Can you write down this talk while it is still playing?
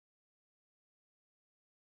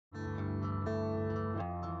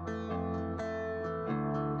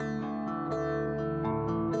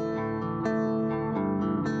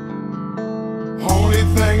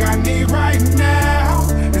right now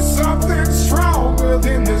is something stronger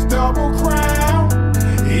than this double crown.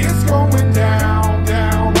 It's going down,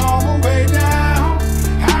 down, all the way down.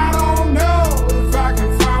 I don't know if I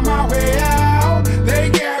can find my way out. They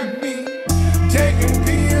got me taking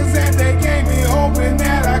pills that they gave me, hoping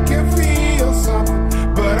that I can feel something,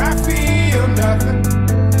 but I feel nothing.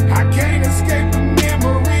 I can't escape the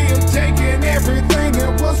memory of taking everything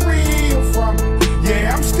that was real from me.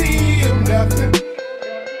 Yeah, I'm still nothing.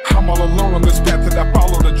 I'm all alone on this path that I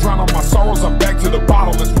follow. To drown out my sorrows, I'm back to the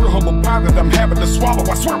bottle. This real humble pie that I'm having to swallow.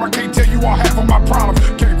 I swear I can't tell you all half of my problems.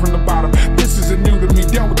 Came from the bottom, this isn't new to me.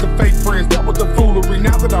 Dealt with the fake friends, dealt with the foolery.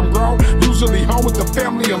 Now that I'm grown, usually home with the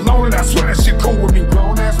family alone, and I swear that shit cool with me.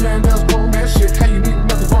 Grown ass man does grown ass shit. How you need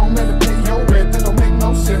another grown man to pay your rent? That don't make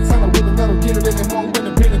no sense. I don't really let them get it anymore.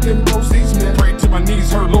 Independent than most these men. Pray till my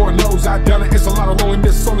knees hurt, Lord knows I done it. It's a lot of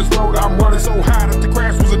loneliness on this road I'm running so high that the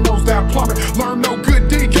grass was a nosedive plummet. Learn no good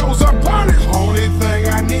deed goes unpunished. Only thing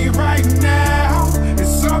I need right now is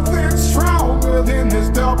something stronger than this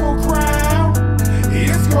double crown.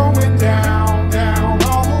 It's going down, down,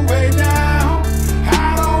 all the way down.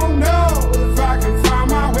 I don't know if I can find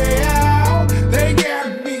my way out. They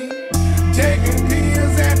got me taking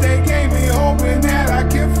pills that they gave me, hoping that I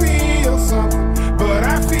can feel something, but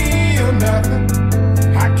I feel nothing.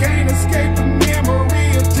 I can't escape the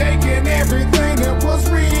memory of taking everything that was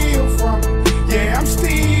real from me. Yeah, I'm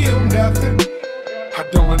still nothing. I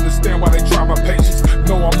don't understand why they try my patience.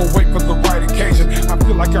 No, I'm awake for the right occasion. I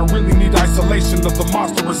feel like I really need isolation, of the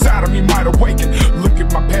monster inside of me might awaken. Look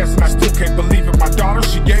at my past and I still can't believe it. My daughter,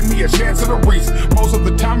 she gave me a chance and a reason. Most of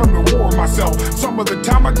the time I'm at war with myself. Some of the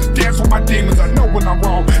time I just dance with my demons. I know when I'm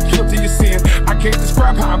wrong, guilty of sin. I can't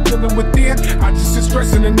describe how I'm feeling within. I just sit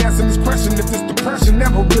stressing and asking this question if this depression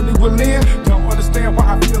never really will end. Don't understand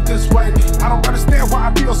why I feel this way. I don't understand why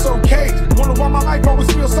I feel so caged. Wonder why my life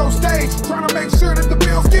always feels so staged. Trying to make sure that the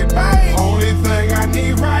bills get paid. Only thing I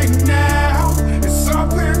need right now is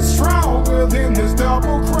something stronger than this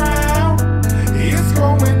double crown. It's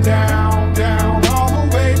going down, down, all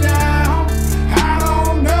the way down. I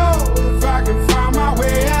don't know if I can find my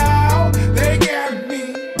way out. They got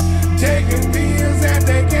me taking pills that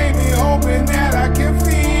they gave me, hoping that I can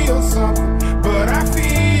feel something, but I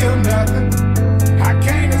feel nothing. I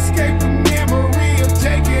can't escape the memory of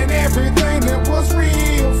taking everything that was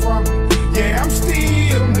real from me. Yeah, I'm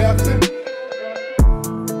still nothing.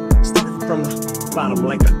 Started from the bottom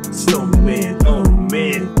like a snowman. Oh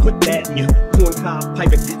man, put that in your corncob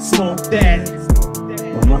pipe and get smoked that.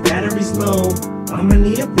 When my battery's low, I'ma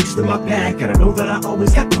need a boost in my pack, and I know that I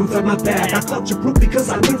always got proof at my back. I culture proof because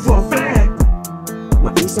I live for a fact.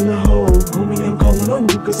 My ace in the hole, homie, I'm calling on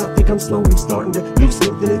you, cause I think I'm slowly starting to lose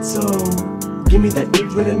something its own. Give me that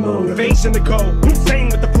infinite motivation to go insane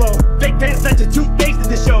with the flow. Fake fans let your 2 days to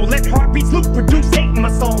the show. Let heartbeats loop, produce hate in my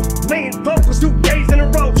soul. Laying vocals 2 days in a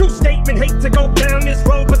row. True statement, hate to go down this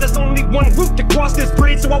road, but there's only one route to cross this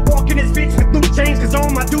bridge. So I walk in this bitch with loose change, cause all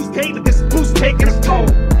my dues paid, but this boost taking its toll.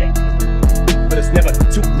 But it's never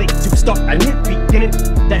too late to start a new beginning.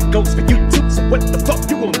 That goes for you too. So what the fuck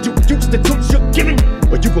you gonna do? Use the tools you're given,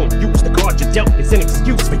 or you gonna use the card you dealt? It's an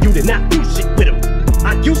excuse for you to not do shit with them.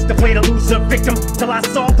 I used to play the loser victim till I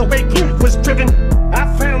saw the way blue was driven. I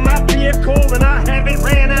found my vehicle and I haven't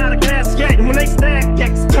ran out of gas yet. And when they snag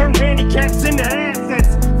decks, turn handicaps into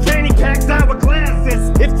assets. Fanny packs,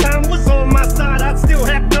 hourglasses. If time was on my side, I'd still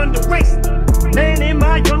have none to waste. Man, in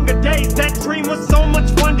my younger days, that dream was so much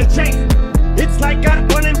fun to chase. It's like I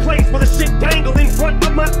run in place while the shit dangled in front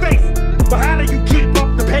of my face. But how do you keep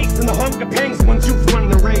up the pace and the hunger pangs once you've run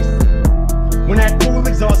the race? When that full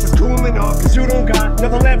exhaust is cooling off, cause you don't got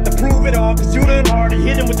nothing left to prove it all. Cause you done already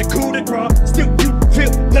hit him with the coup de grace. Still you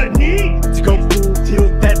feel the need to go full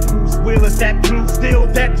tilt. That Bruce Willis, that true still,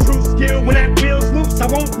 that true skill. When that wheel's loose, I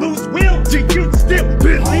won't lose.